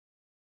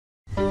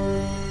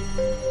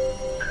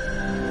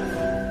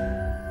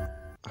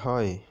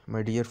Hi,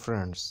 my dear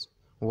friends.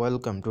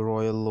 Welcome to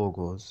Royal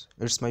Logos.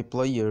 It's my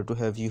pleasure to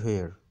have you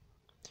here.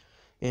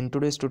 In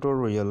today's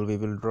tutorial, we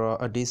will draw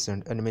a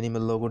decent and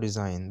minimal logo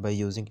design by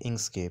using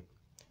Inkscape.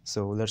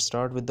 So let's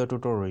start with the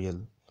tutorial.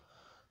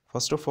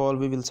 First of all,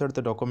 we will set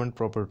the document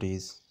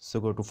properties.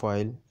 So go to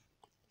File,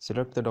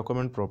 select the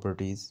document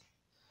properties,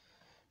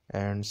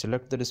 and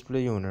select the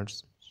display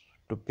units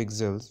to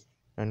pixels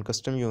and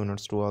custom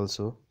units to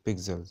also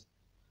pixels.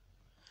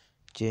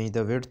 Change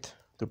the width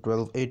to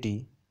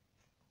 1280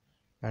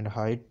 and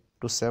height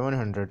to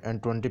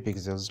 720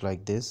 pixels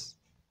like this,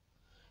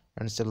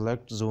 and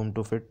select zoom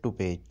to fit to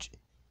page.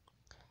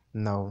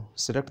 Now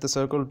select the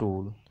circle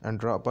tool and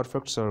draw a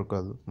perfect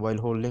circle while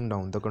holding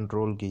down the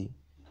control key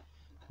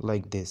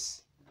like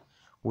this.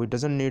 We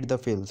doesn't need the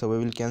fill, so we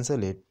will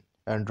cancel it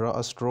and draw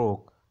a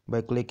stroke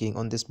by clicking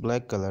on this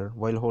black color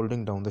while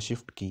holding down the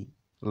shift key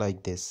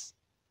like this.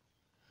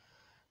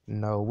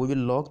 Now we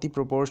will lock the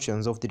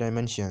proportions of the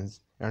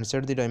dimensions and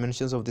set the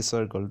dimensions of the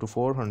circle to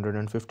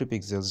 450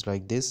 pixels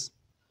like this.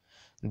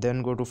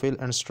 Then go to fill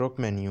and stroke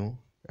menu,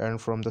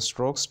 and from the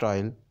stroke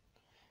style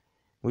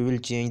we will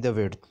change the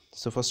width.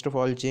 So first of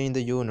all, change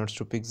the units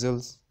to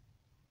pixels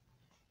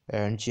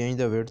and change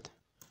the width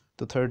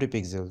to 30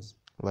 pixels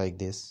like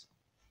this.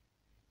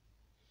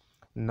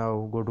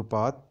 Now go to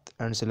path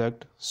and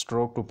select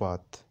stroke to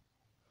path.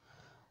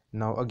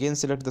 Now again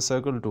select the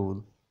circle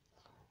tool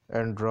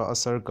and draw a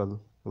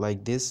circle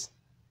like this.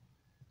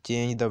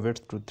 Change the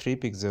width to 3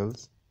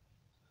 pixels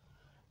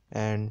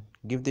and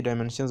give the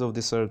dimensions of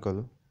the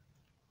circle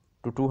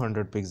to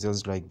 200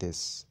 pixels like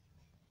this.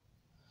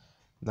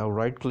 Now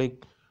right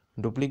click,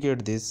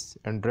 duplicate this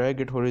and drag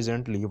it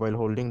horizontally while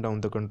holding down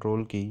the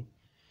control key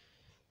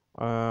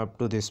up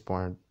to this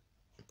point.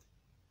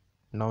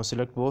 Now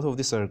select both of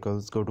the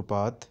circles, go to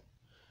path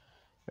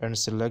and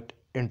select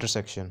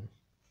intersection.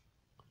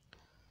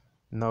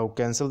 Now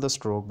cancel the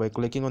stroke by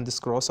clicking on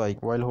this cross icon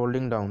while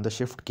holding down the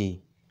shift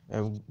key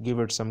and give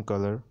it some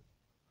color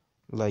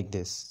like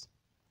this.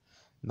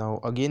 Now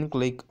again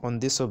click on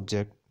this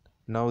object.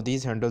 Now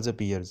these handles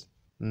appears.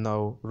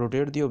 Now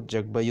rotate the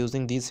object by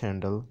using this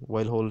handle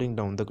while holding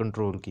down the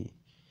control key.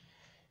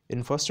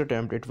 In first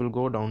attempt it will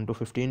go down to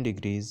 15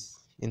 degrees,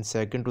 in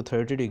second to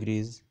 30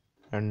 degrees,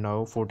 and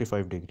now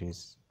 45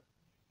 degrees.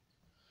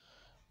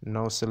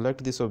 Now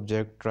select this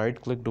object, right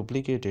click,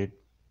 duplicate it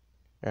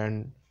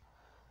and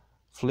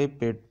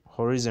flip it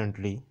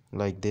horizontally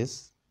like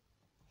this.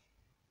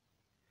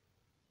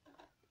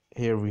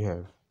 Here we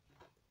have.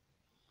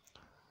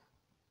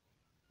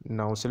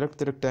 Now select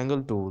the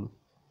rectangle tool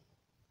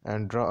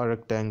and draw a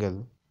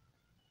rectangle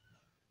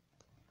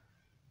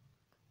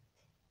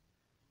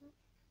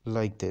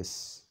like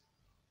this.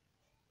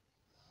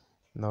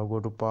 Now go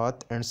to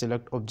path and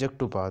select object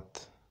to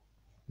path.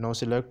 Now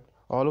select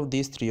all of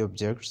these three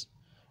objects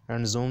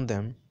and zoom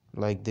them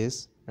like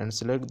this, and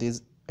select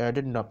this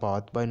added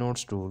path by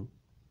nodes tool.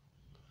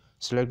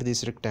 Select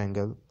this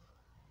rectangle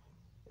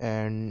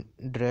and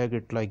drag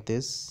it like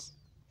this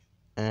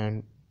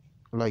and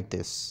like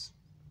this.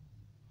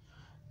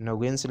 Now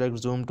again select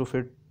zoom to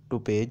fit to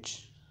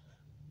page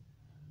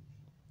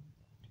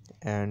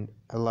and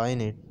align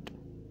it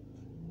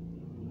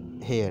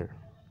here.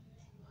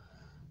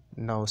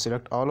 Now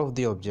select all of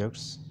the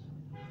objects,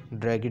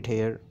 drag it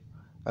here,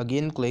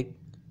 again click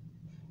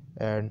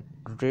and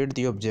rotate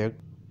the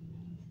object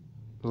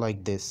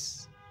like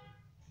this.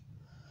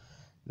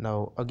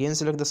 Now again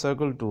select the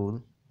circle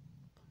tool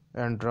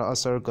and draw a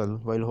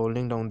circle while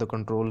holding down the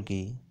control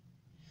key.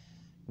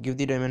 Give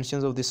the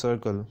dimensions of the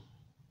circle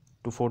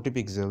to 40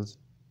 pixels.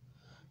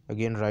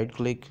 Again right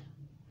click,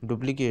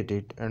 duplicate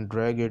it and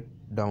drag it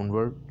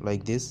downward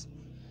like this.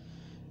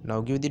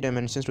 Now give the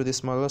dimensions to the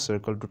smaller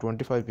circle to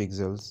 25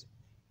 pixels.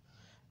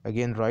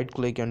 Again right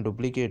click and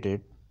duplicate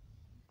it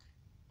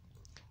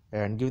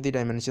and give the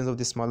dimensions of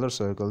the smaller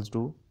circles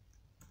to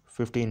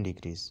 15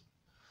 degrees.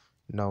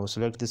 Now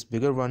select this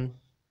bigger one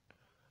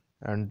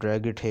and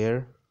drag it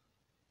here.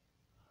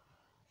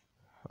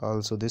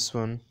 Also this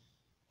one.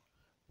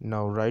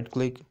 Now right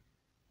click,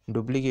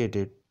 duplicate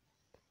it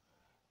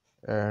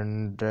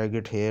and drag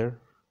it here.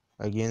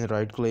 Again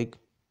right click,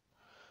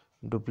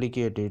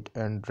 duplicate it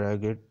and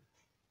drag it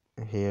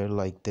here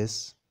like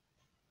this.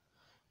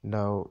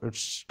 Now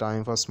it's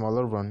time for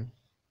smaller one.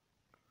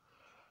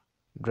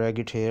 Drag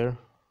it here,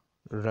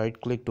 right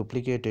click,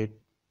 duplicate it,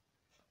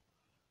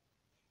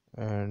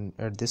 and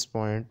at this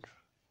point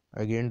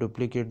again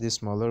duplicate the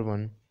smaller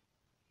one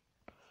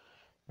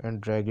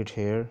and drag it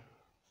here.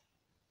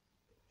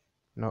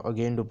 Now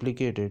again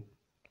duplicate it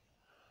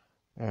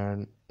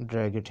and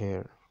drag it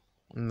here.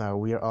 Now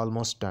we are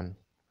almost done.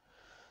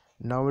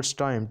 Now it's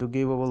time to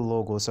give our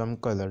logo some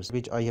colors,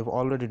 which I have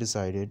already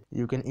decided.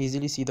 You can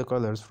easily see the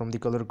colors from the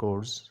color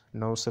codes.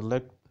 Now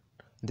select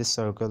this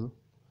circle,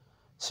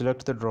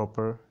 select the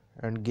dropper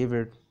and give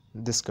it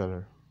this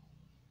color.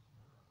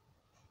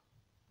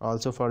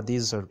 Also for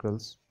these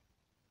circles,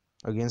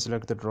 again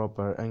select the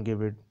dropper and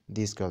give it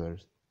these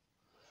colors.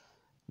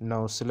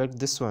 Now select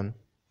this one,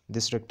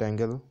 this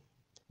rectangle,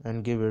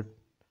 and give it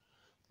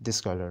this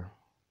color.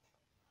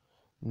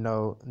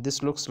 Now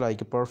this looks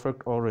like a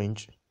perfect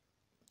orange,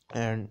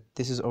 and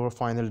this is our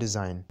final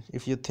design.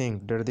 If you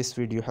think that this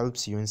video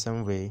helps you in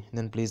some way,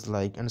 then please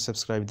like and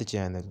subscribe the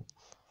channel,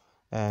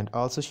 and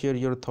also share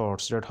your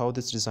thoughts that how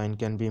this design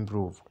can be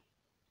improved.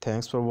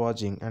 Thanks for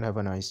watching and have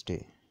a nice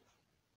day.